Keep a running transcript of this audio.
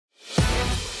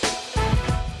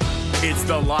It's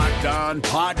the Locked On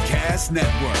Podcast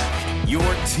Network, your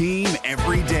team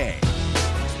every day.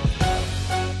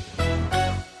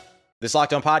 This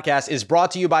Locked On Podcast is brought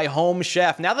to you by Home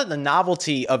Chef. Now that the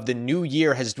novelty of the new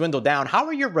year has dwindled down, how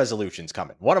are your resolutions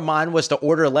coming? One of mine was to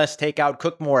order less takeout,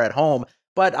 cook more at home,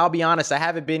 but I'll be honest, I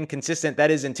haven't been consistent. That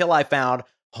is until I found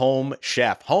Home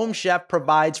Chef. Home Chef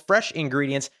provides fresh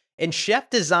ingredients and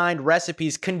chef-designed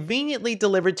recipes conveniently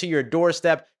delivered to your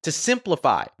doorstep to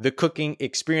simplify the cooking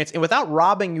experience and without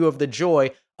robbing you of the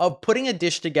joy of putting a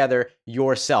dish together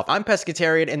yourself. I'm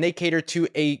pescatarian and they cater to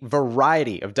a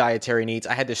variety of dietary needs.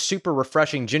 I had this super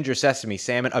refreshing ginger sesame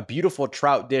salmon, a beautiful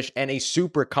trout dish, and a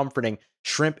super comforting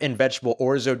shrimp and vegetable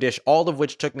orzo dish, all of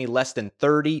which took me less than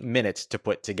 30 minutes to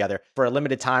put together. For a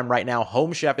limited time right now,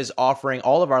 Home Chef is offering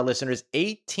all of our listeners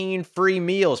 18 free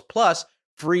meals plus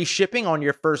free shipping on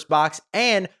your first box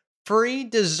and free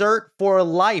dessert for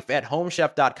life at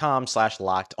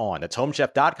homechef.com/lockedon. That's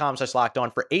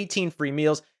homechef.com/lockedon for 18 free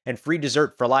meals and free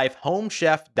dessert for life.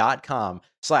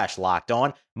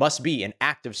 Homechef.com/lockedon. Must be an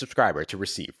active subscriber to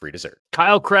receive free dessert.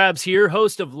 Kyle Krabs here,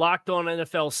 host of Locked On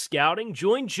NFL Scouting.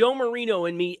 Join Joe Marino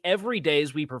and me every day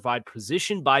as we provide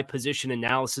position-by-position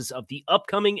analysis of the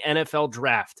upcoming NFL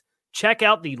Draft. Check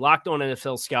out the Locked On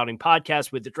NFL Scouting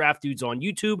podcast with the Draft Dudes on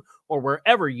YouTube or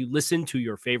wherever you listen to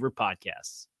your favorite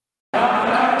podcasts.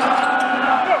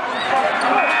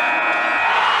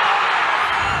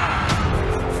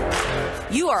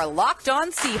 You are Locked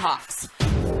On Seahawks,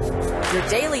 your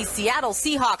daily Seattle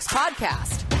Seahawks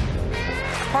podcast.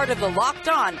 Part of the Locked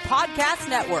On Podcast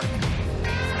Network,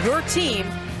 your team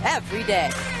every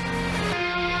day.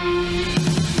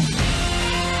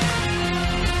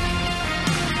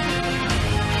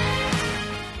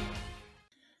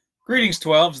 Greetings,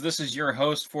 12s. This is your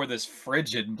host for this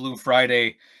frigid Blue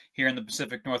Friday here in the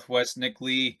Pacific Northwest, Nick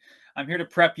Lee. I'm here to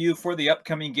prep you for the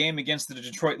upcoming game against the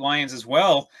Detroit Lions, as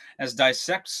well as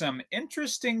dissect some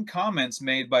interesting comments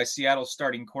made by Seattle's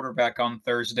starting quarterback on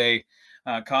Thursday,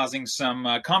 causing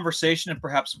some conversation and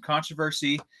perhaps some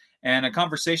controversy, and a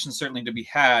conversation certainly to be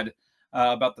had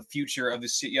about the future of the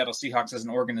Seattle Seahawks as an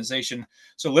organization.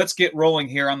 So let's get rolling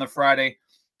here on the Friday.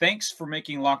 Thanks for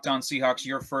making Locked On Seahawks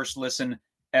your first listen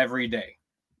every day.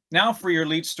 Now for your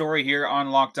lead story here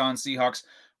on Locked On Seahawks.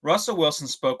 Russell Wilson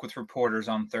spoke with reporters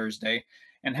on Thursday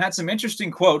and had some interesting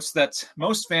quotes that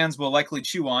most fans will likely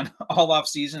chew on all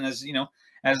offseason, as you know,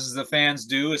 as the fans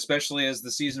do, especially as the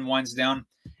season winds down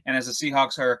and as the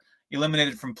Seahawks are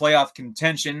eliminated from playoff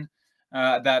contention.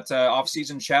 That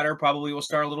offseason chatter probably will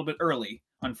start a little bit early.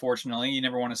 Unfortunately, you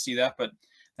never want to see that, but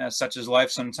such is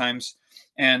life sometimes.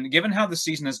 And given how the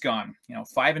season has gone,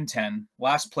 5-10,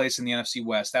 last place in the NFC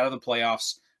West, out of the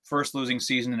playoffs, first losing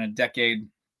season in a decade.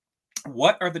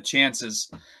 What are the chances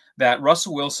that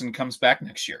Russell Wilson comes back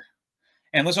next year?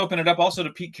 And let's open it up also to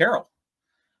Pete Carroll.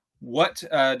 What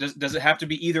does it have to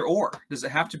be either or? Does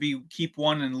it have to be keep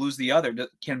one and lose the other?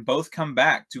 Can both come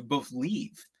back? Do both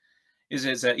leave? Is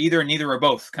it either, neither, or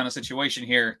both kind of situation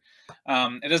here?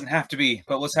 It doesn't have to be,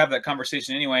 but let's have that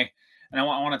conversation anyway. And I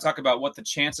want to talk about what the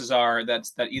chances are that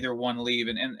either one leave.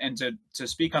 And to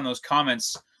speak on those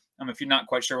comments, if you're not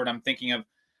quite sure what I'm thinking of,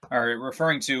 are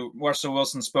referring to, Russell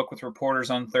Wilson spoke with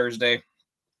reporters on Thursday,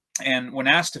 and when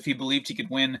asked if he believed he could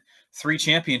win 3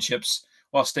 championships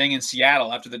while staying in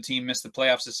Seattle after the team missed the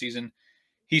playoffs this season,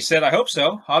 he said, "I hope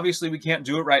so. Obviously, we can't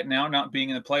do it right now, not being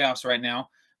in the playoffs right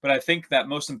now, but I think that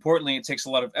most importantly, it takes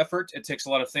a lot of effort, it takes a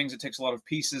lot of things, it takes a lot of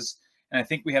pieces, and I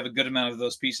think we have a good amount of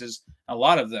those pieces, a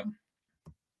lot of them."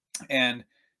 And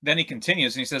then he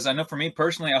continues, and he says, "I know for me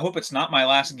personally, I hope it's not my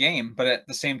last game, but at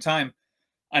the same time,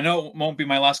 I know it won't be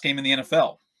my last game in the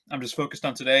NFL. I'm just focused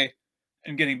on today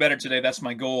and getting better today. That's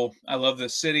my goal. I love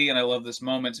this city and I love this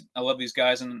moment. I love these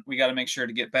guys, and we got to make sure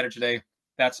to get better today.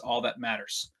 That's all that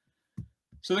matters."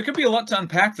 So there could be a lot to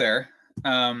unpack there,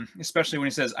 especially when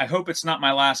he says, "I hope it's not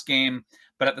my last game,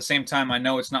 but at the same time, I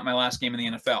know it's not my last game in the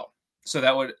NFL." So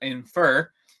that would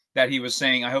infer that he was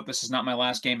saying, "I hope this is not my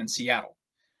last game in Seattle."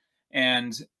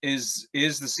 And is the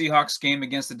Seahawks game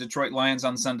against the Detroit Lions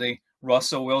on Sunday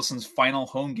Russell Wilson's final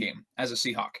home game as a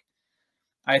Seahawk?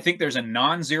 I think there's a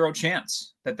non-zero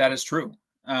chance that is true.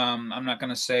 I'm not going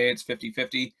to say it's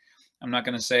 50-50. I'm not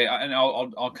going to say, and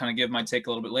I'll kind of give my take a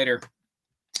little bit later.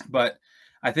 But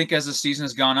I think as the season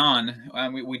has gone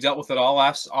on, we dealt with it all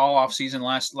off season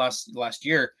last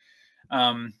year.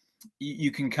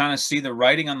 You can kind of see the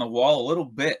writing on the wall a little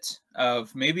bit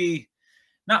of maybe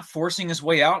not forcing his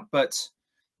way out, but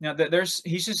this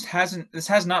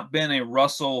has not been a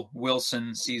Russell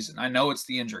Wilson season. I know it's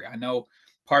the injury. I know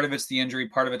part of it's the injury,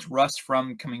 part of it's rust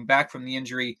from coming back from the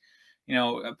injury.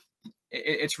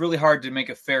 It's really hard to make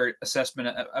a fair assessment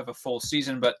of a full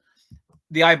season, but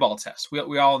the eyeball test.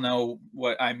 We all know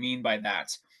what I mean by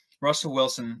that. Russell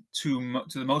Wilson, to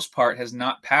the most part, has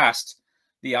not passed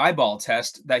the eyeball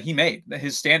test that he made, that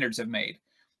his standards have made.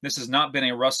 This has not been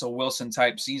a Russell Wilson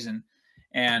type season,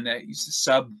 and he's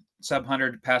sub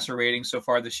 100 passer rating so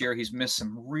far this year. He's missed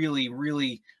some really,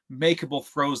 really makeable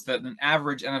throws that an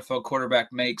average NFL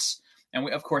quarterback makes. And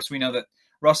of course, we know that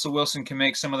Russell Wilson can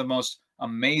make some of the most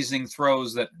amazing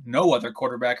throws that no other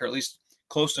quarterback, or at least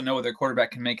close to no other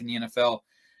quarterback, can make in the NFL.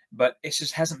 But it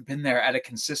just hasn't been there at a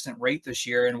consistent rate this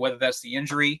year. And whether that's the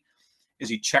injury, is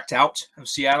he checked out of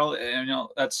Seattle? And,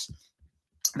 that's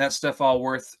stuff all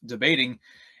worth debating.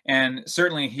 And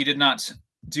certainly he did not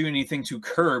do anything to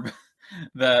curb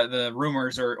the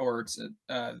rumors or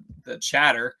the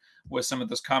chatter with some of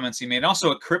those comments he made.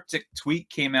 Also, a cryptic tweet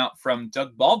came out from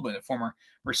Doug Baldwin, a former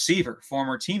receiver,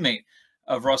 former teammate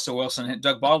of Russell Wilson.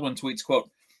 Doug Baldwin tweets, quote,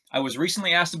 "I was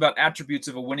recently asked about attributes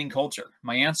of a winning culture.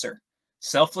 My answer,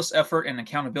 selfless effort and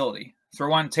accountability.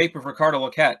 Throw on tape of Ricardo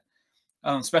Laquette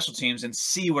on special teams and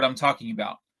see what I'm talking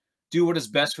about. Do what is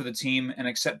best for the team and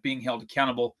accept being held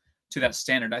accountable to that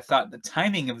standard." I thought the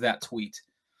timing of that tweet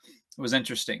was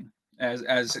interesting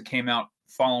as it came out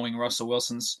following Russell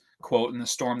Wilson's quote and the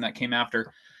storm that came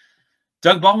after.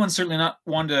 Doug Baldwin's certainly not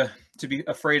one to be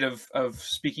afraid of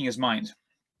speaking his mind.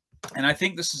 And I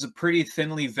think this is a pretty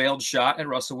thinly veiled shot at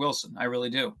Russell Wilson. I really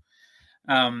do.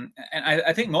 And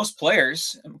I think most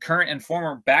players, current and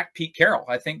former, back Pete Carroll.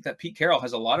 I think that Pete Carroll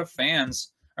has a lot of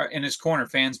fans in his corner,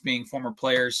 fans being former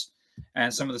players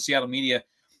and some of the Seattle media.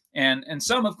 And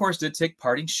some, of course, did take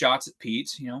parting shots at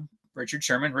Pete. Richard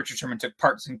Sherman took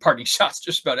parting shots,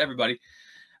 just about everybody.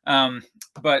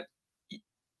 But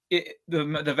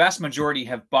the vast majority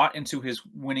have bought into his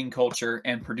winning culture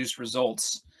and produced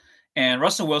results. And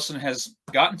Russell Wilson has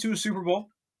gotten to a Super Bowl,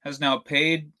 has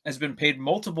been paid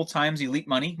multiple times elite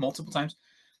money, multiple times,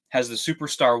 has the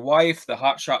superstar wife, the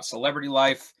hotshot celebrity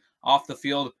life off the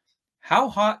field. How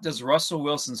hot does Russell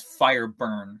Wilson's fire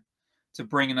burn to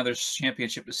bring another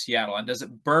championship to Seattle? And does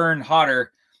it burn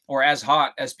hotter or as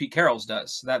hot as Pete Carroll's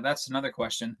does? That's another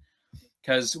question,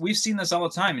 because we've seen this all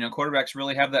the time. Quarterbacks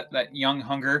really have that young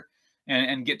hunger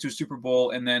and get to a Super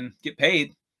Bowl and then get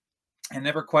paid and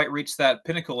never quite reach that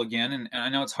pinnacle again. And I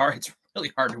know it's hard. It's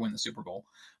really hard to win the Super Bowl,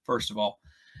 first of all,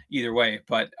 either way.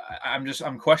 But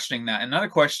I'm questioning that. Another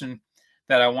question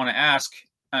that I want to ask,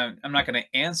 I'm not going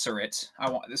to answer it.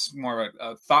 This is more of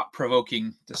a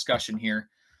thought-provoking discussion here.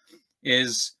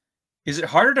 Is it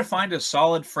harder to find a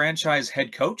solid franchise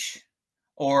head coach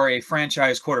or a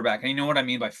franchise quarterback? And you know what I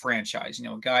mean by franchise,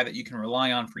 a guy that you can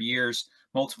rely on for years,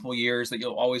 multiple years, that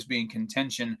you'll always be in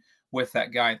contention with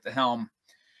that guy at the helm.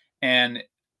 And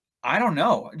I don't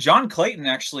know. John Clayton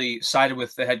actually sided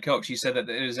with the head coach. He said that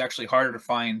it is actually harder to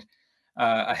find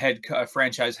a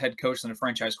franchise head coach than a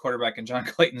franchise quarterback. And John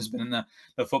Clayton has been in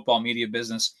the football media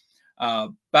business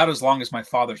about as long as my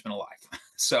father's been alive.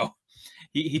 So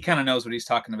he kind of knows what he's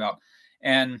talking about.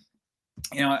 And,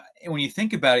 when you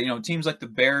think about it, teams like the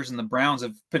Bears and the Browns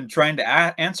have been trying to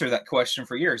answer that question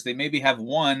for years. They maybe have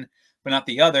one, but not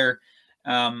the other,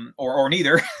 or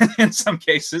neither in some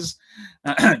cases,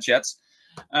 Jets.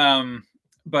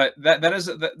 But that is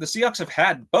the Seahawks have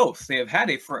had both. They have had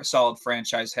a solid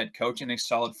franchise head coach and a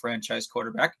solid franchise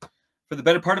quarterback for the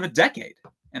better part of a decade,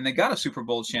 and they got a Super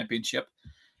Bowl championship,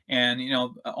 and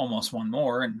almost one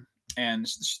more, and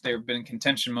they've been in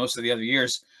contention most of the other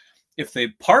years. If they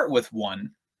part with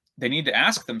one, they need to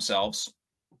ask themselves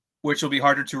which will be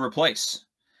harder to replace,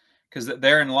 because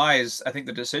therein lies, I think,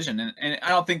 the decision. And I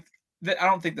don't think the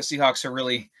Seahawks are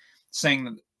really saying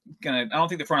that. I don't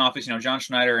think the front office, John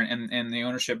Schneider and the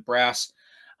ownership brass,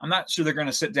 I'm not sure they're going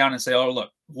to sit down and say, "Oh,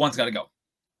 look, one's got to go.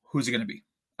 Who's it going to be?"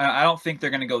 I don't think they're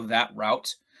going to go that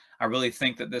route. I really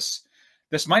think that this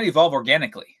might evolve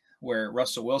organically, where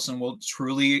Russell Wilson will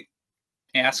truly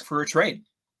ask for a trade,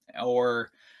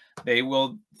 or they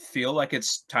will feel like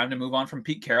it's time to move on from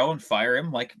Pete Carroll and fire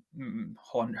him, like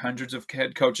hundreds of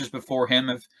head coaches before him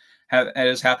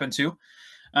has happened to.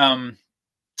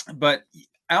 But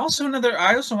I also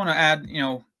want to add,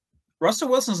 Russell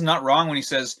Wilson's not wrong when he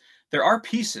says there are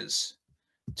pieces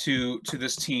to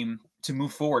this team to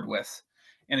move forward with.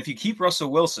 And if you keep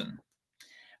Russell Wilson,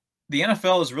 the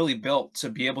NFL is really built to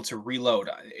be able to reload.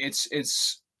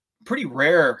 It's pretty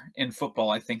rare in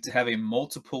football, I think, to have a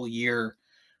multiple year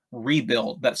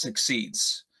rebuild that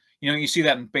succeeds. You see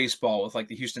that in baseball with like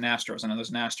the Houston Astros. I know there's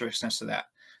an asterisk next to that.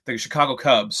 The Chicago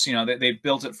Cubs, they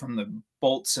built it from the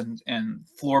bolts and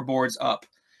floorboards up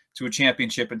to a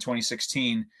championship in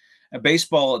 2016.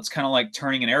 Baseball, it's kind of like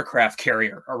turning an aircraft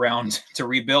carrier around to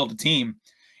rebuild a team.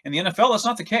 In the NFL, that's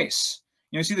not the case.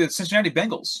 You see the Cincinnati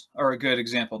Bengals are a good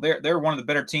example. They're one of the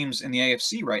better teams in the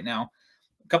AFC right now.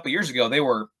 A couple of years ago, they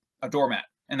were a doormat,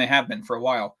 and they have been for a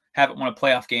while. Haven't won a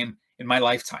playoff game in my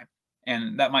lifetime,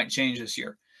 and that might change this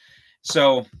year.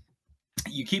 So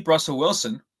you keep Russell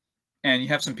Wilson, and you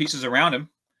have some pieces around him.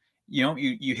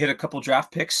 You hit a couple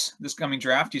draft picks this coming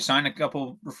draft. You sign a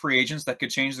couple free agents that could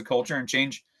change the culture and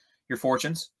change your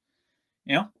fortunes.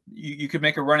 You could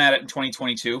make a run at it in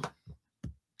 2022.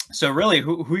 So really,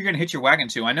 who are you going to hit your wagon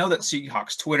to? I know that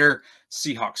Seahawks Twitter,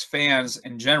 Seahawks fans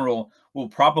in general will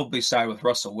probably side with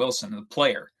Russell Wilson, the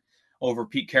player, over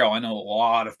Pete Carroll. I know a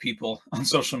lot of people on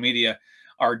social media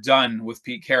are done with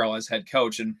Pete Carroll as head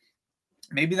coach, and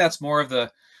maybe that's more of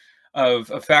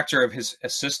a factor of his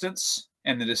assistants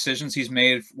and the decisions he's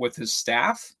made with his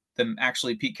staff than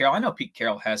actually Pete Carroll. I know Pete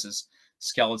Carroll has his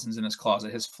skeletons in his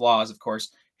closet, his flaws, of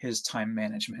course. His time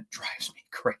management drives me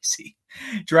crazy,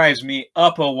 drives me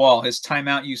up a wall. His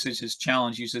timeout usage, his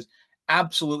challenge usage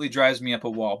absolutely drives me up a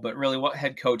wall. But really, what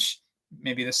head coach,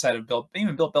 maybe this side of Bill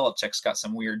Belichick's got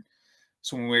some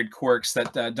weird quirks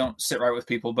that don't sit right with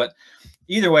people. But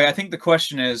either way, I think the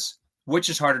question is, which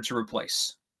is harder to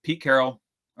replace? Pete Carroll,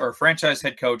 or a franchise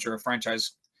head coach, or a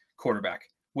franchise quarterback?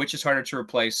 Which is harder to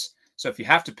replace? So if you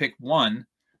have to pick one,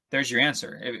 there's your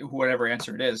answer, whatever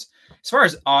answer it is. As far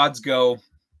as odds go,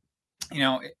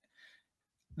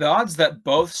 the odds that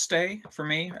both stay for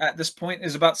me at this point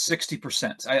is about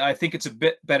 60%. I think it's a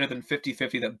bit better than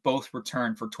 50-50 that both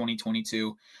return for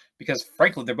 2022 because,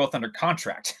 frankly, they're both under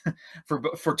contract for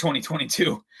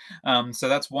 2022. So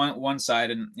that's one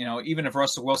side. And, even if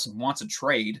Russell Wilson wants a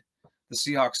trade, the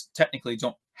Seahawks technically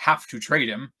don't have to trade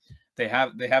him. They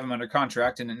have him under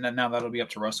contract, and now that'll be up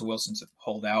to Russell Wilson to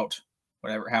hold out,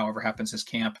 however happens his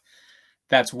camp.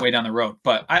 That's way down the road.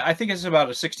 But I think it's about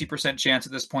a 60% chance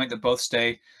at this point that both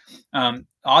stay.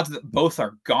 Odds that both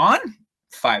are gone,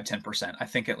 5-10%. I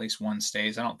think at least one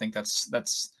stays. I don't think that's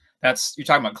you're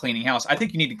talking about cleaning house. I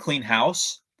think you need to clean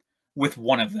house with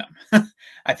one of them.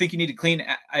 I think you need to clean.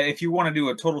 If you want to do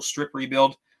a total strip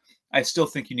rebuild, I still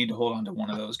think you need to hold on to one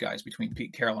of those guys between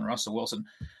Pete Carroll and Russell Wilson.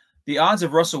 The odds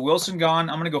of Russell Wilson gone,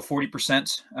 I'm going to go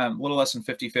 40%, a little less than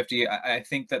 50-50. I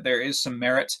think that there is some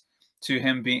merit to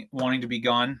him wanting to be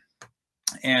gone.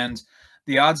 And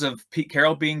the odds of Pete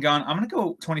Carroll being gone, I'm going to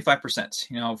go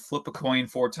 25%. Flip a coin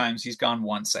 4 times. He's gone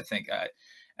once, I think.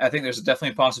 I think there's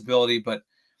definitely a possibility, but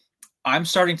I'm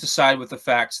starting to side with the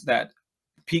fact that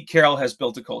Pete Carroll has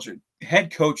built a culture.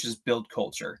 Head coaches build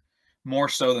culture more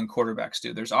so than quarterbacks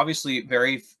do. There's obviously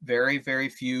very, very, very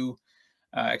few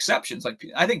exceptions. Like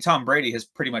I think Tom Brady has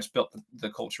pretty much built the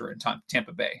culture in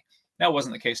Tampa Bay. That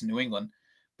wasn't the case in New England.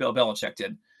 Bill Belichick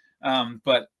did.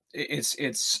 But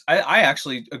I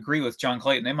actually agree with John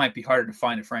Clayton. It might be harder to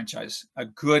find a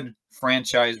good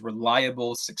franchise,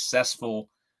 reliable, successful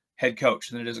head coach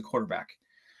than it is a quarterback.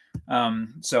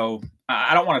 So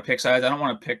I don't want to pick sides. I don't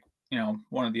want to pick,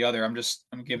 one or the other.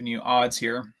 I'm giving you odds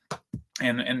here.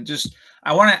 And just,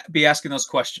 I want to be asking those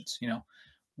questions,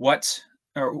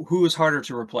 who is harder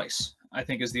to replace? I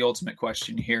think is the ultimate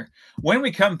question here. When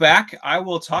we come back, I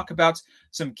will talk about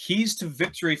some keys to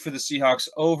victory for the Seahawks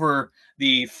over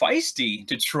the feisty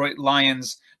Detroit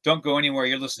Lions. Don't go anywhere.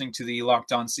 You're listening to the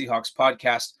Locked On Seahawks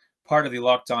podcast, part of the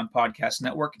Locked On Podcast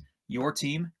Network, your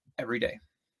team every day.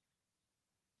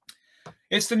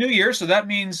 It's the new year, so that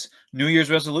means New Year's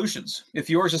resolutions. If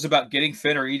yours is about getting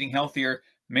fit or eating healthier,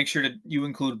 make sure that you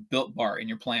include Built Bar in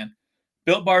your plan.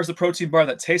 Built Bar is the protein bar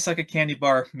that tastes like a candy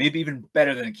bar, maybe even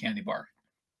better than a candy bar.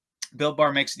 Built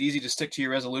Bar makes it easy to stick to your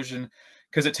resolution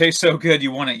because it tastes so good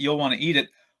you'll want to eat it.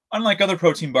 Unlike other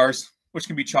protein bars, which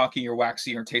can be chalky or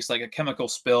waxy or taste like a chemical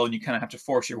spill and you kind of have to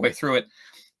force your way through it,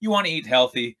 you want to eat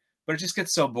healthy, but it just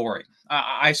gets so boring.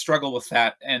 I struggle with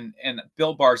that, and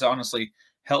Built Bars honestly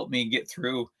help me get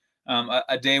through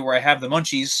a day where I have the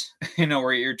munchies,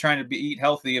 where you're trying to eat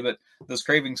healthy, but those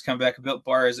cravings come back. A Built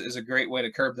Bar is a great way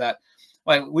to curb that.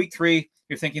 Like week 3,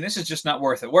 you're thinking, this is just not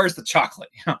worth it. Where's the chocolate?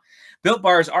 Built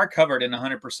Bars are covered in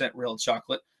 100% real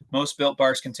chocolate. Most Built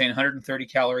Bars contain 130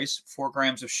 calories, 4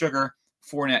 grams of sugar,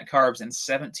 4 net carbs, and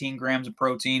 17 grams of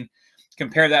protein.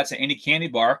 Compare that to any candy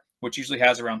bar, which usually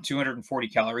has around 240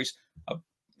 calories,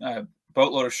 a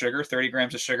boatload of sugar, 30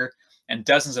 grams of sugar, and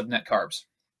dozens of net carbs.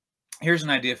 Here's an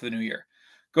idea for the new year.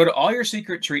 Go to all your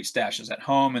secret treat stashes at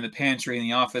home, in the pantry, in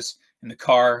the office, in the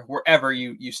car, wherever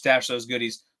you stash those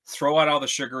goodies. Throw out all the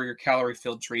sugar, your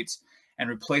calorie-filled treats, and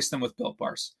replace them with Built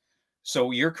Bars. So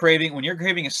when you're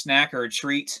craving a snack or a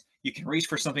treat, you can reach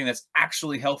for something that's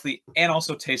actually healthy and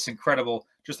also tastes incredible,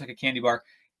 just like a candy bar.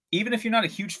 Even if you're not a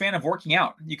huge fan of working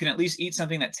out, you can at least eat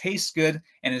something that tastes good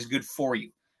and is good for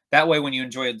you. That way, when you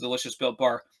enjoy a delicious Built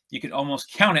Bar, You can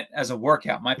almost count it as a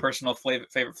workout. My personal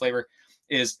favorite flavor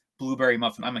is blueberry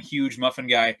muffin. I'm a huge muffin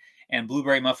guy, and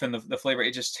blueberry muffin, the flavor,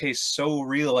 it just tastes so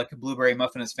real, like a blueberry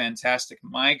muffin is fantastic.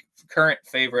 My current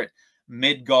favorite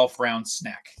mid-golf round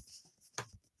snack.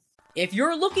 If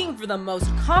you're looking for the most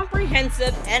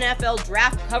comprehensive NFL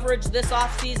draft coverage this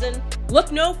offseason,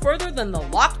 look no further than the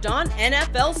Locked On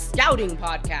NFL Scouting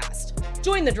Podcast.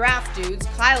 Join the draft dudes,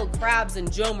 Kyle Krabs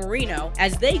and Joe Marino,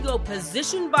 as they go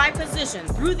position by position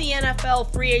through the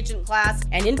NFL free agent class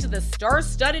and into the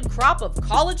star-studded crop of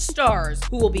college stars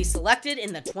who will be selected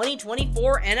in the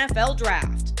 2024 NFL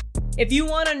Draft. If you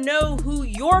want to know who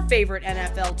your favorite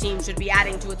NFL team should be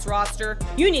adding to its roster,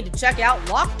 you need to check out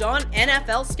Locked On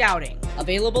NFL Scouting,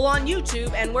 available on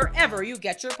YouTube and wherever you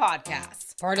get your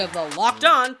podcasts. Part of the Locked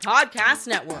On Podcast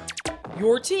Network,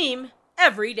 your team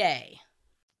every day.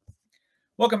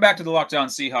 Welcome back to the Locked On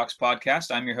Seahawks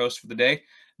podcast. I'm your host for the day,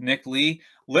 Nick Lee.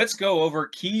 Let's go over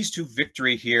keys to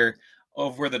victory here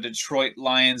over the Detroit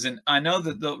Lions. And I know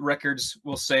that the records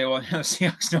will say, well, the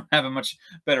Seahawks don't have a much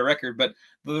better record, but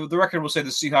the record will say the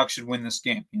Seahawks should win this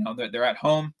game. You know, they're at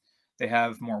home. They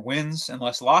have more wins and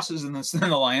less losses than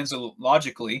the Lions. So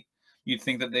logically, you'd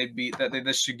think that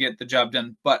this should get the job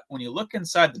done. But when you look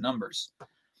inside the numbers,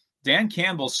 Dan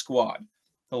Campbell's squad,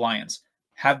 the Lions,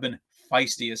 have been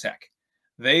feisty as heck.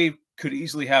 They could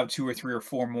easily have 2 or 3 or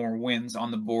 4 more wins on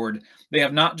the board. They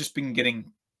have not just been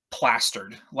getting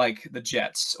plastered like the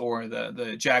Jets or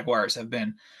the Jaguars have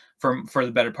been for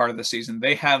the better part of the season.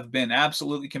 They have been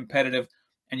absolutely competitive,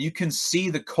 and you can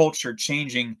see the culture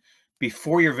changing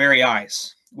before your very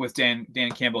eyes with Dan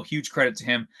Campbell. Huge credit to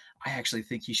him. I actually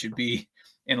think he should be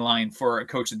in line for a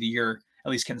Coach of the Year,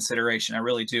 at least consideration. I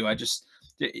really do.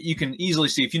 You can easily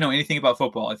see, if you know anything about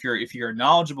football, if you're a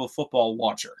knowledgeable football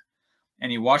watcher,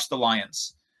 and you watch the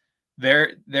Lions,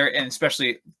 they're and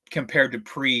especially compared to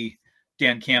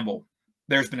pre-Dan Campbell,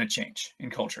 there's been a change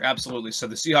in culture. Absolutely. So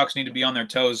the Seahawks need to be on their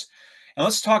toes. And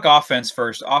let's talk offense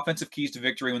first. Offensive keys to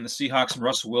victory when the Seahawks and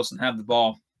Russell Wilson have the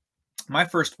ball. My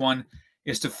first one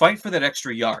is to fight for that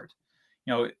extra yard.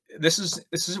 You know, this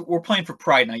is we're playing for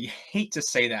pride. Now, you hate to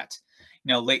say that,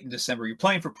 you know, late in December. You're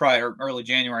playing for pride, or early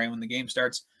January when the game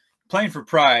starts. Playing for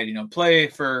pride, you know, play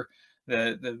for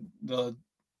the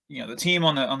team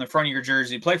on the front of your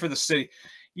jersey, play for the city,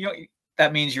 you know,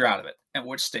 that means you're out of it, and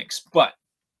which stinks. But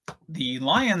the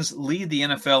Lions lead the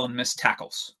NFL in missed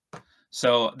tackles.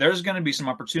 So there's going to be some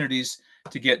opportunities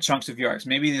to get chunks of yards.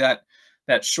 Maybe that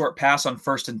short pass on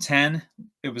 1st and 10,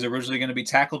 it was originally going to be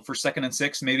tackled for 2nd and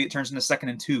 6. Maybe it turns into 2nd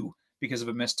and 2 because of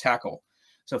a missed tackle.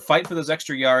 So fight for those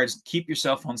extra yards, keep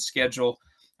yourself on schedule.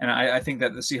 And I think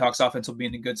that the Seahawks offense will be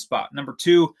in a good spot. Number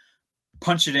 2,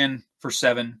 punch it in for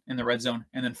 7 in the red zone,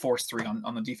 and then force 3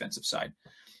 on the defensive side.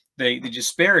 The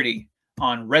disparity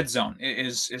on red zone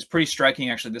is pretty striking,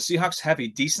 actually. The Seahawks have a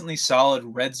decently solid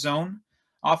red zone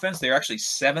offense. They're actually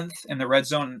 7th in the red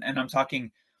zone, and I'm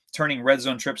talking turning red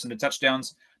zone trips into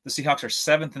touchdowns. The Seahawks are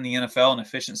 7th in the NFL in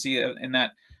efficiency in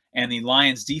that, and the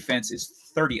Lions defense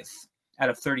is 30th out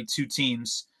of 32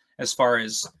 teams as far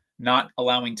as not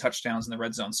allowing touchdowns in the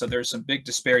red zone. So there's some big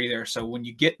disparity there. So when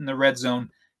you get in the red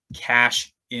zone,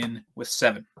 cash in with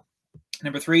 7.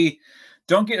 Number 3,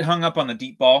 don't get hung up on the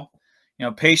deep ball. You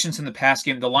know, patience in the pass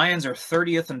game. The Lions are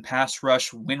 30th in pass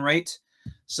rush win rate.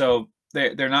 So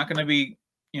they're not going to be,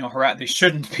 you know, they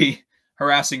shouldn't be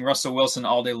harassing Russell Wilson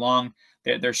all day long.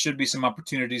 There should be some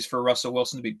opportunities for Russell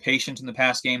Wilson to be patient in the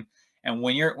pass game. And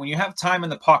when you have time in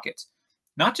the pocket,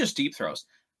 not just deep throws,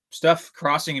 stuff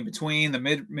crossing in between the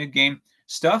mid game,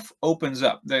 stuff opens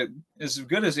up. As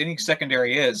good as any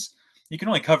secondary is, you can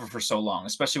only cover for so long,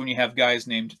 especially when you have guys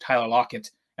named Tyler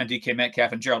Lockett and DK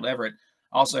Metcalf, and Gerald Everett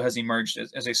also has emerged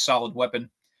as a solid weapon.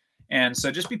 And so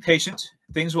just be patient.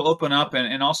 Things will open up,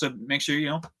 and also make sure, you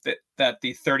know, that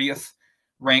the 30th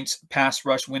ranked pass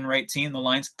rush win rate team, the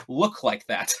Lions, look like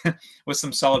that with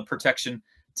some solid protection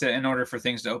in order for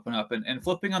things to open up. And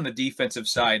flipping on the defensive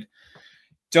side,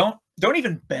 don't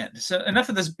even bend. So enough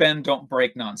of this bend, don't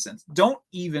break nonsense. Don't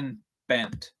even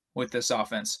bend with this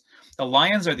offense. The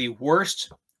Lions are the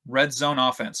worst red zone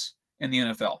offense in the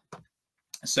NFL.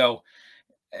 So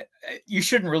you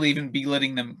shouldn't really even be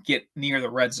letting them get near the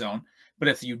red zone. But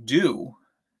if you do,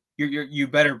 you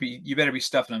better be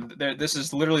stuffing them. This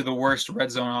is literally the worst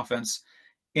red zone offense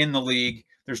in the league.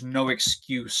 There's no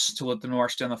excuse to let them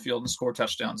march down the field and score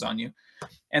touchdowns on you.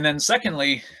 And then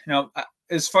secondly, you know,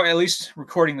 as far at least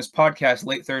recording this podcast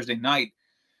late Thursday night,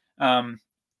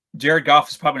 Jared Goff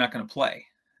is probably not going to play.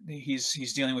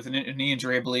 He's dealing with a knee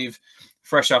injury, I believe,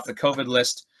 fresh off the COVID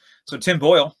list. So Tim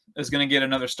Boyle is going to get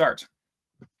another start.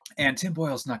 And Tim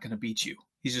Boyle's not going to beat you.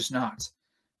 He's just not.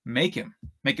 make him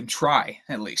try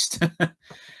at least.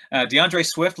 DeAndre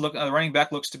Swift, the running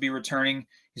back, looks to be returning.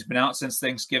 He's been out since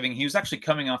Thanksgiving. He was actually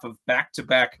coming off of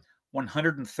back-to-back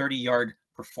 130-yard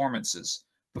performances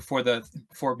before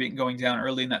going down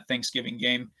early in that Thanksgiving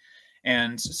game.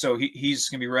 And so he's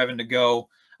going to be revving to go.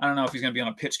 I don't know if he's going to be on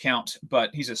a pitch count, but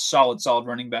he's a solid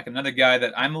running back. Another guy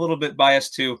that I'm a little bit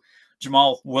biased to,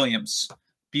 Jamal Williams,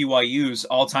 BYU's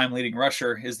all-time leading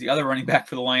rusher, is the other running back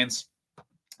for the Lions.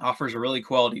 Offers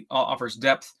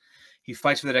depth. He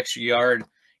fights for that extra yard,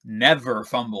 never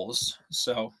fumbles.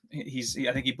 So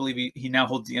I think he now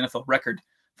holds the NFL record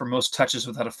for most touches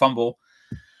without a fumble,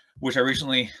 which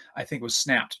I think was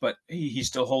snapped, but he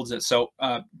still holds it. So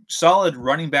solid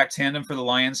running back tandem for the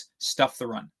Lions. Stuff the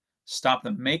run. Stop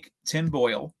them. Make Tim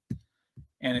Boyle.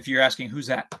 And if you're asking who's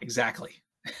that, exactly.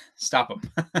 Stop him.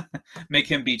 Make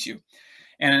him beat you.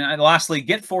 And lastly,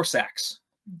 get 4 sacks.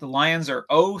 The Lions are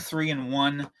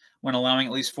 0-3-1 when allowing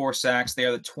at least 4 sacks. They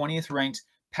are the 20th ranked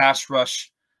pass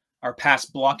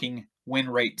blocking win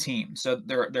rate team. So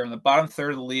they're in the bottom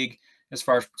third of the league as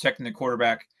far as protecting the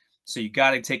quarterback. So you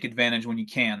got to take advantage when you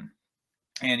can.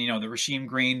 And, the Rasheem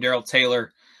Green, Darrell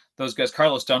Taylor, those guys,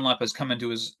 Carlos Dunlap has come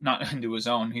not into his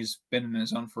own. He's been in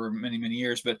his own for many, many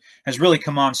years, but has really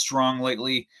come on strong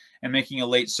lately and making a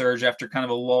late surge after kind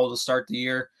of a lull to start the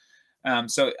year.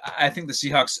 So I think the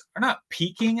Seahawks are not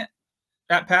peaking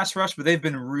at pass rush, but they've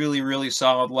been really, really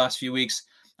solid the last few weeks.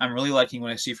 I'm really liking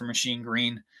what I see from Rasheem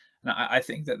Green. And I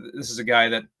think that this is a guy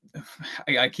that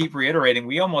I keep reiterating.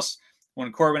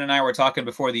 When Corbin and I were talking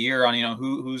before the year on,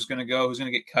 who's going to go, who's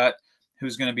going to get cut,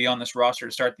 who's going to be on this roster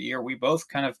to start the year, we both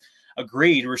kind of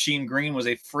agreed Rasheem Green was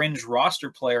a fringe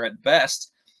roster player at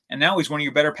best. And now he's one of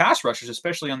your better pass rushers,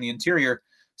 especially on the interior.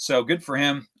 So good for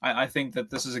him. I think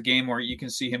that this is a game where you can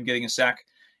see him getting a sack.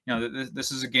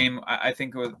 This is a game I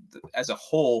think as a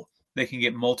whole, they can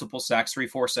get multiple sacks,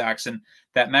 3-4 sacks. And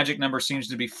that magic number seems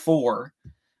to be 4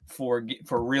 for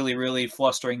really, really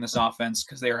flustering this offense,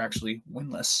 because they are actually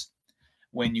winless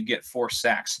when you get 4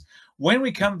 sacks. When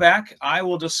we come back, I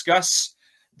will discuss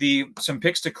some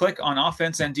picks to click on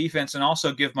offense and defense, and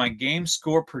also give my game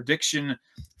score prediction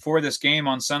for this game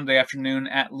on Sunday afternoon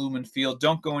at Lumen Field.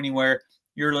 Don't go anywhere.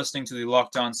 You're listening to the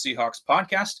Locked On Seahawks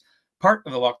podcast, part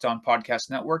of the Locked On Podcast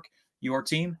Network, your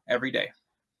team every day.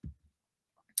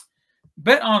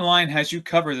 BetOnline has you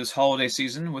covered this holiday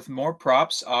season with more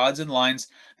props, odds, and lines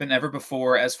than ever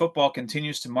before as football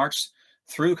continues to march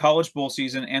through college bowl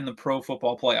season and the pro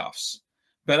football playoffs.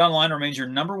 BetOnline remains your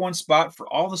number one spot for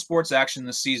all the sports action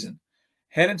this season.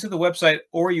 Head into the website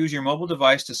or use your mobile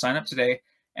device to sign up today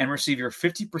and receive your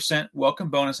 50% welcome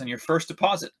bonus on your first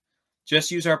deposit.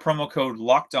 Just use our promo code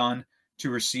LOCKEDON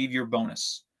to receive your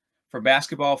bonus. For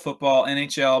basketball, football,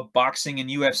 NHL, boxing, and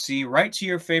UFC, right to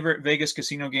your favorite Vegas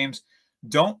casino games,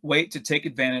 don't wait to take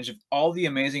advantage of all the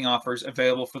amazing offers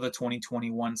available for the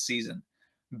 2021 season.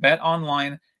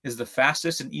 BetOnline is the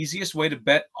fastest and easiest way to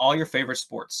bet all your favorite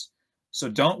sports. So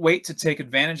don't wait to take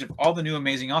advantage of all the new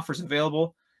amazing offers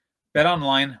available.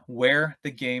 BetOnline, where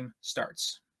the game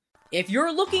starts. If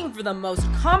you're looking for the most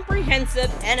comprehensive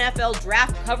NFL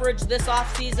draft coverage this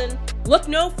offseason, look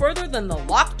no further than the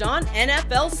Locked On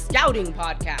NFL Scouting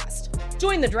Podcast.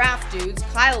 Join the draft dudes,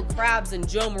 Kyle Krabs and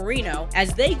Joe Marino,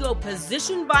 as they go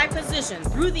position by position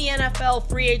through the NFL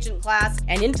free agent class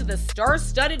and into the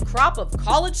star-studded crop of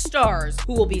college stars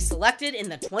who will be selected in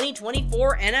the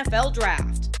 2024 NFL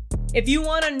Draft. If you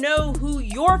want to know who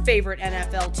your favorite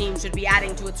NFL team should be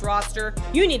adding to its roster,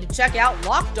 you need to check out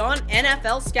Locked On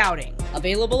NFL Scouting,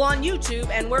 available on YouTube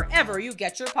and wherever you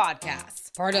get your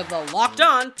podcasts. Part of the Locked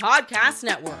On Podcast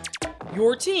Network,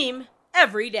 your team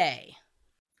every day.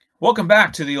 Welcome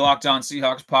back to the Locked On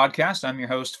Seahawks podcast. I'm your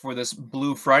host for this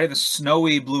Blue Friday, the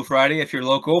snowy Blue Friday, if you're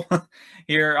local.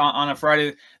 Here on a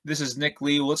Friday, this is Nick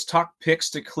Lee. Let's talk picks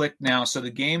to click now. So the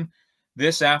game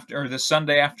this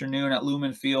Sunday afternoon at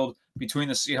Lumen Field between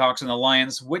the Seahawks and the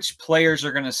Lions, which players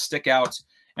are going to stick out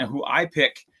and who I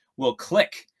pick will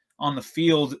click on the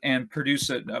field and produce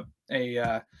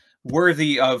a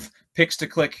worthy of picks to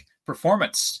click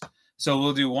performance. So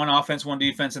we'll do one offense, one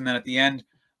defense, and then at the end,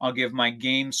 I'll give my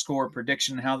game score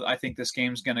prediction, how I think this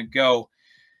game's going to go.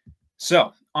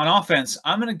 So on offense,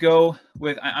 I'm not going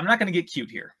to get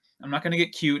cute here. I'm not going to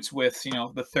get cute with,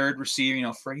 the third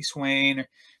receiver, Freddie Swain.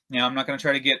 I'm not going to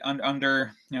try to get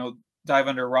dive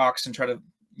under rocks and try to,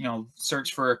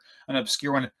 search for an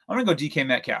obscure one. I'm going to go DK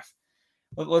Metcalf.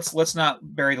 Let's not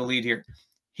bury the lead here.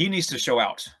 He needs to show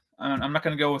out. I'm not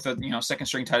going to go with a, second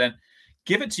string tight end.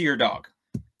 Give it to your dog.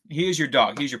 He is your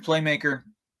dog. He's your playmaker.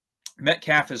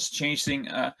 Metcalf is chasing.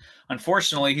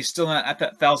 Unfortunately, he's still not at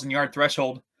that 1,000-yard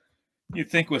threshold. You'd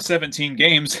think with 17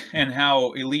 games and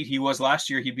how elite he was last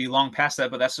year, he'd be long past that,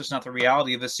 but that's just not the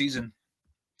reality of this season.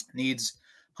 Needs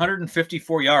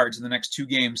 154 yards in the next 2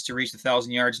 games to reach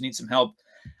 1,000 yards, needs some help.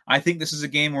 I think this is a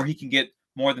game where he can get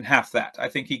more than half that. I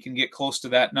think he can get close to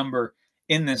that number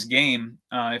in this game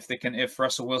if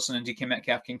Russell Wilson and DK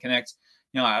Metcalf can connect.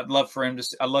 I'd love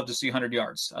to see 100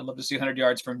 yards. I'd love to see 100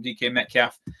 yards from DK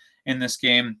Metcalf in this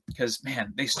game because,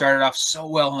 man, they started off so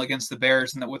well against the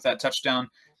Bears and with that touchdown.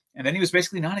 And then he was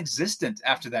basically non-existent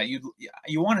after that.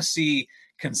 You want to see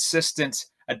consistent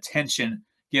attention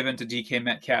given to DK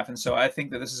Metcalf. And so I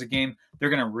think that this is a game they're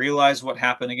going to realize what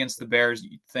happened against the Bears,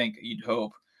 you'd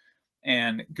hope,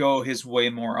 and go his way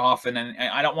more often. And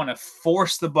I don't want to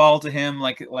force the ball to him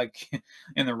like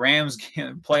in the Rams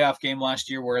playoff game last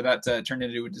year where that turned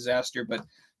into a disaster. But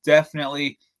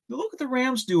definitely look what the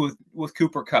Rams do with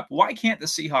Cooper Kupp. Why can't the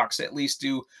Seahawks at least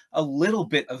do a little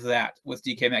bit of that with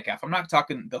DK Metcalf? I'm not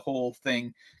talking the whole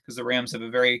thing because the Rams have a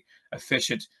very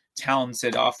efficient,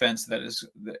 talented offense that is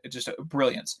just a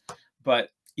brilliance. But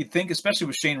you'd think, especially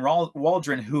with Shane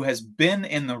Waldron, who has been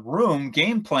in the room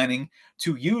game planning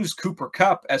to use Cooper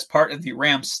Kupp as part of the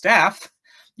Rams staff,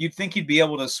 you'd think he'd be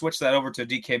able to switch that over to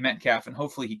DK Metcalf, and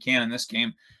hopefully he can in this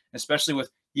game, especially with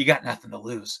you got nothing to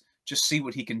lose. Just see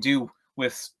what he can do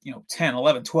with 10,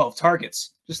 11, 12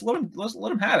 targets. Just let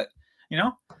him have it,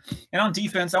 And on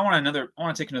defense, I want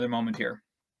to take another moment here.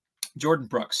 Jordan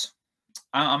Brooks.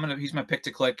 He's my pick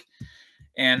to click,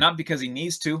 and not because he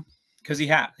needs to, because he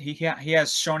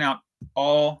has shown out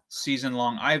all season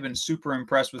long. I've been super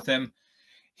impressed with him.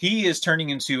 He is turning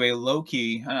into a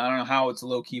low-key, I don't know how it's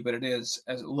low-key, but it is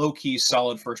a low-key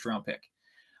solid first-round pick.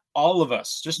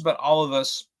 Just about all of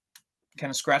us, kind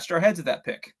of scratched our heads at that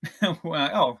pick.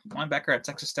 Linebacker at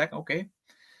Texas Tech, okay.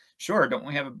 Sure, don't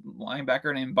we have a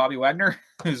linebacker named Bobby Wagner,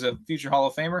 who's a future Hall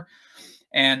of Famer?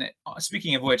 And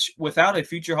speaking of which, without a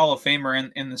future Hall of Famer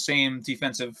in the same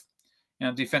defensive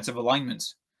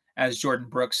alignment as Jordan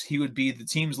Brooks, he would be the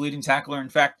team's leading tackler. In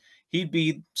fact, he'd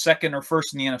be second or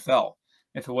first in the NFL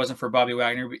if it wasn't for Bobby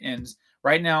Wagner. And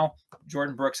right now,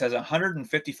 Jordan Brooks has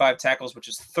 155 tackles, which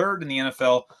is third in the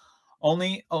NFL.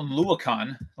 Only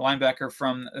Oluwakan, the linebacker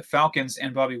from the Falcons,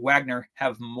 and Bobby Wagner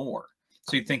have more.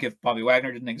 So you'd think if Bobby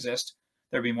Wagner didn't exist,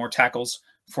 there'd be more tackles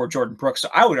for Jordan Brooks. So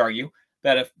I would argue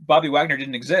that if Bobby Wagner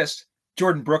didn't exist,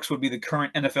 Jordan Brooks would be the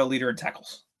current NFL leader in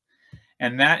tackles.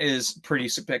 And that is pretty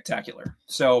spectacular.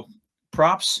 So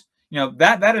props,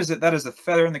 that is a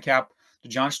feather in the cap to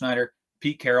John Schneider,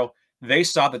 Pete Carroll. They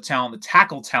saw the talent, the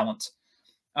tackle talent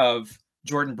of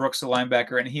Jordan Brooks, the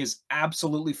linebacker, and he is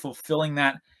absolutely fulfilling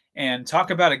that. And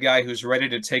talk about a guy who's ready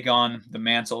to take on the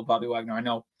mantle of Bobby Wagner. I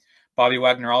know Bobby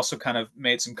Wagner also kind of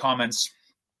made some comments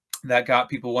that got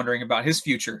people wondering about his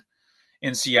future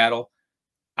in Seattle.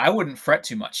 I wouldn't fret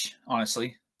too much,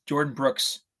 honestly. Jordan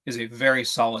Brooks is a very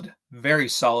solid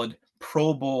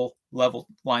Pro Bowl level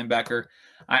linebacker.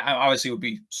 I obviously would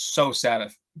be so sad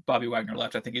if Bobby Wagner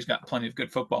left. I think he's got plenty of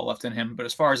good football left in him. But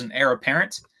as far as an heir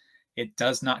apparent, it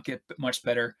does not get much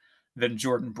better than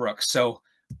Jordan Brooks. So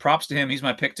props to him. He's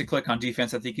my pick to click on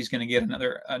defense. I think he's going to get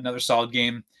another solid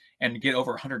game and get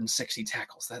over 160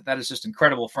 tackles. That is just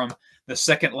incredible from the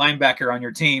second linebacker on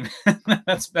your team.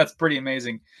 That's pretty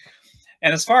amazing.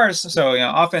 And as far as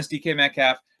offense, DK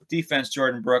Metcalf, defense,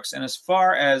 Jordan Brooks, and as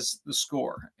far as the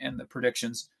score and the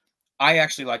predictions, I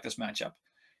actually like this matchup,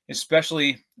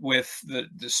 especially with the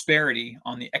disparity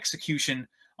on the execution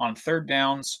on third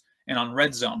downs and on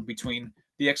red zone between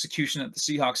the execution that the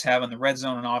Seahawks have on the red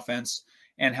zone on offense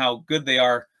and how good they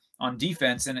are on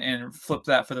defense, and flip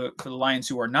that for the Lions,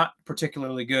 who are not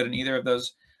particularly good in either of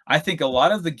those. I think a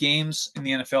lot of the games in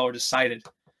the NFL are decided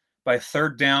by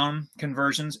third down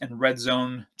conversions and red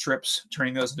zone trips,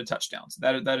 turning those into touchdowns.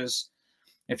 That is,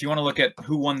 if you want to look at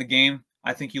who won the game,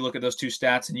 I think you look at those two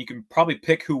stats and you can probably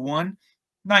pick who won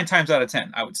 9 times out of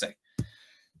 10, I would say.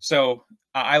 So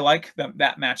I like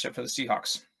that matchup for the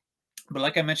Seahawks. But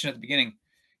like I mentioned at the beginning,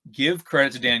 give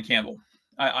credit to Dan Campbell.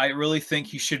 I really think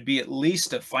he should be at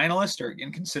least a finalist or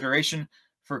in consideration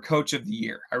for Coach of the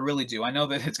Year. I really do. I know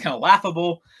that it's kind of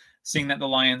laughable seeing that the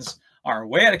Lions are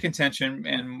way out of contention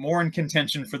and more in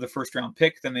contention for the first round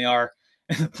pick than they are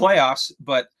in the playoffs.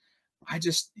 But you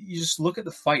just look at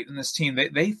the fight in this team.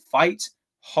 They fight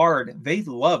hard. They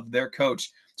love their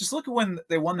coach. Just look at when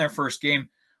they won their first game.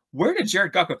 Where did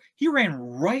Jared Goff go? He ran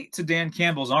right to Dan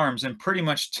Campbell's arms and pretty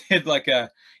much did like a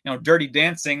dirty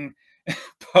dancing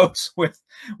pose with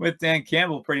Dan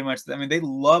Campbell pretty much. I mean, they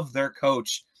love their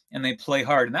coach and they play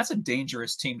hard. And that's a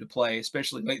dangerous team to play,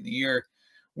 especially late in the year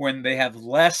when they have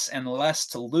less and less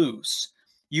to lose.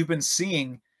 You've been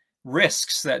seeing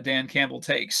risks that Dan Campbell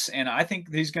takes. And I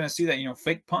think he's going to see that,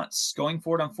 fake punts, going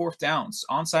forward on fourth downs,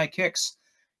 onside kicks.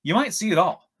 You might see it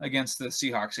all against the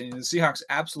Seahawks. And the Seahawks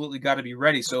absolutely got to be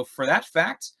ready. So for that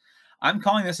fact, I'm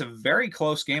calling this a very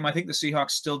close game. I think the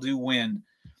Seahawks still do win.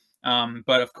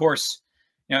 But of course,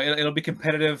 it'll be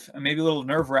competitive and maybe a little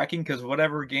nerve-wracking because what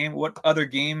other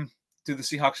game do the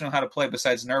Seahawks know how to play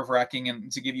besides nerve-wracking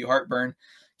and to give you heartburn?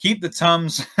 Keep the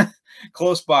Tums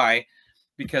close by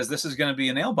because this is going to be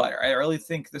a nail-biter. I really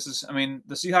think the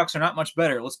Seahawks are not much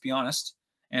better, let's be honest,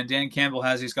 and Dan Campbell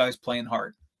has these guys playing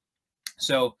hard.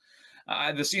 So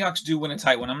the Seahawks do win a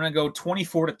tight one. I'm going to go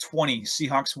 24-20.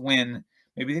 Seahawks win.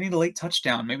 Maybe they need a late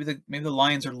touchdown. Maybe the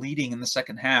Lions are leading in the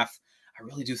second half. I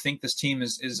really do think this team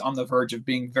is on the verge of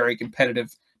being very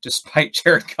competitive despite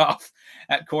Jared Goff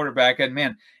at quarterback. And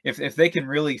man, if they can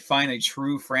really find a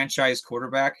true franchise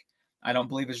quarterback, I don't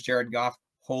believe it's Jared Goff.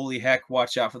 Holy heck,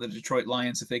 watch out for the Detroit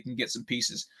Lions if they can get some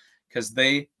pieces because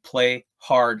they play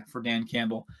hard for Dan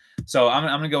Campbell. So I'm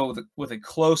going to go with a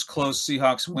close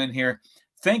Seahawks win here.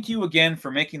 Thank you again for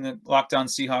making the Locked On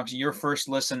Seahawks your first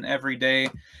listen every day.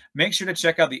 Make sure to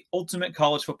check out the Ultimate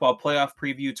College Football Playoff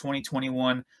Preview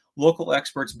 2021, local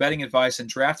experts, betting advice, and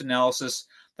draft analysis.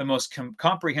 The most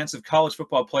comprehensive college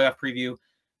football playoff preview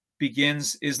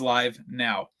is live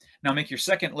now. Now make your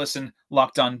second listen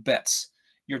Locked On Bets,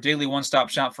 your daily one-stop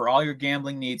shop for all your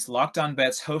gambling needs. Locked On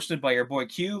Bets, hosted by your boy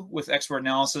Q, with expert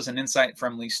analysis and insight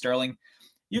from Lee Sterling.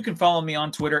 You can follow me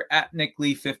on Twitter at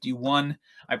NickLee51.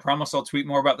 I promise I'll tweet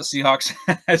more about the Seahawks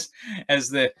as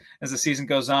the season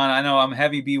goes on. I know I'm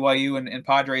heavy BYU and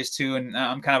Padres too, and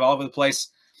I'm kind of all over the place,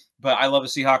 but I love the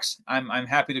Seahawks. I'm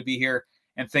happy to be here,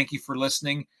 and thank you for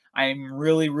listening. I'm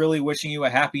really, really wishing you a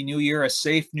happy new year, a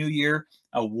safe new year,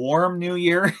 a warm new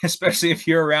year, especially if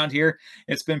you're around here.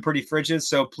 It's been pretty frigid,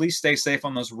 so please stay safe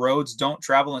on those roads. Don't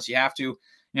travel unless you have to.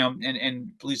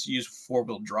 And please use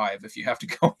four-wheel drive if you have to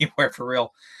go anywhere for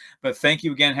real. But thank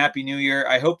you again. Happy New Year.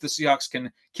 I hope the Seahawks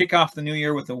can kick off the new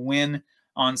year with a win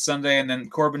on Sunday, and then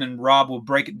Corbin and Rob will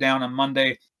break it down on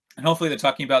Monday. And hopefully they're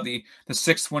talking about the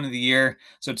sixth win of the year.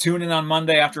 So tune in on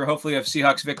Monday after hopefully a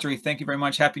Seahawks victory. Thank you very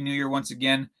much. Happy New Year once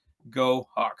again. Go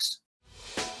Hawks.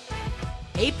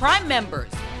 Hey, Prime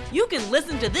members, you can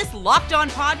listen to this Locked On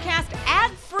podcast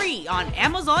ad-free on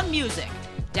Amazon Music.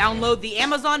 Download the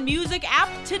Amazon Music app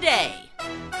today.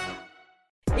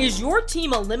 Is your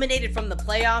team eliminated from the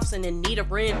playoffs and in need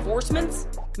of reinforcements?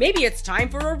 Maybe it's time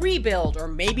for a rebuild, or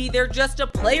maybe they're just a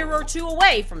player or two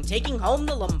away from taking home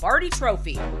the Lombardi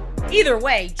Trophy. Either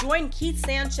way, join Keith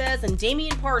Sanchez and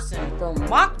Damian Parson for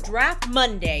Mock Draft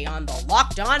Monday on the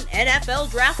Locked On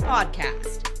NFL Draft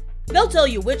Podcast. They'll tell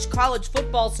you which college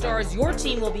football stars your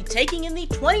team will be taking in the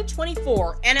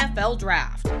 2024 NFL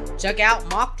Draft. Check out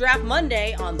Mock Draft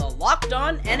Monday on the Locked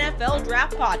On NFL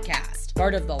Draft Podcast,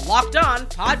 part of the Locked On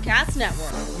Podcast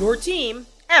Network. Your team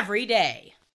every day.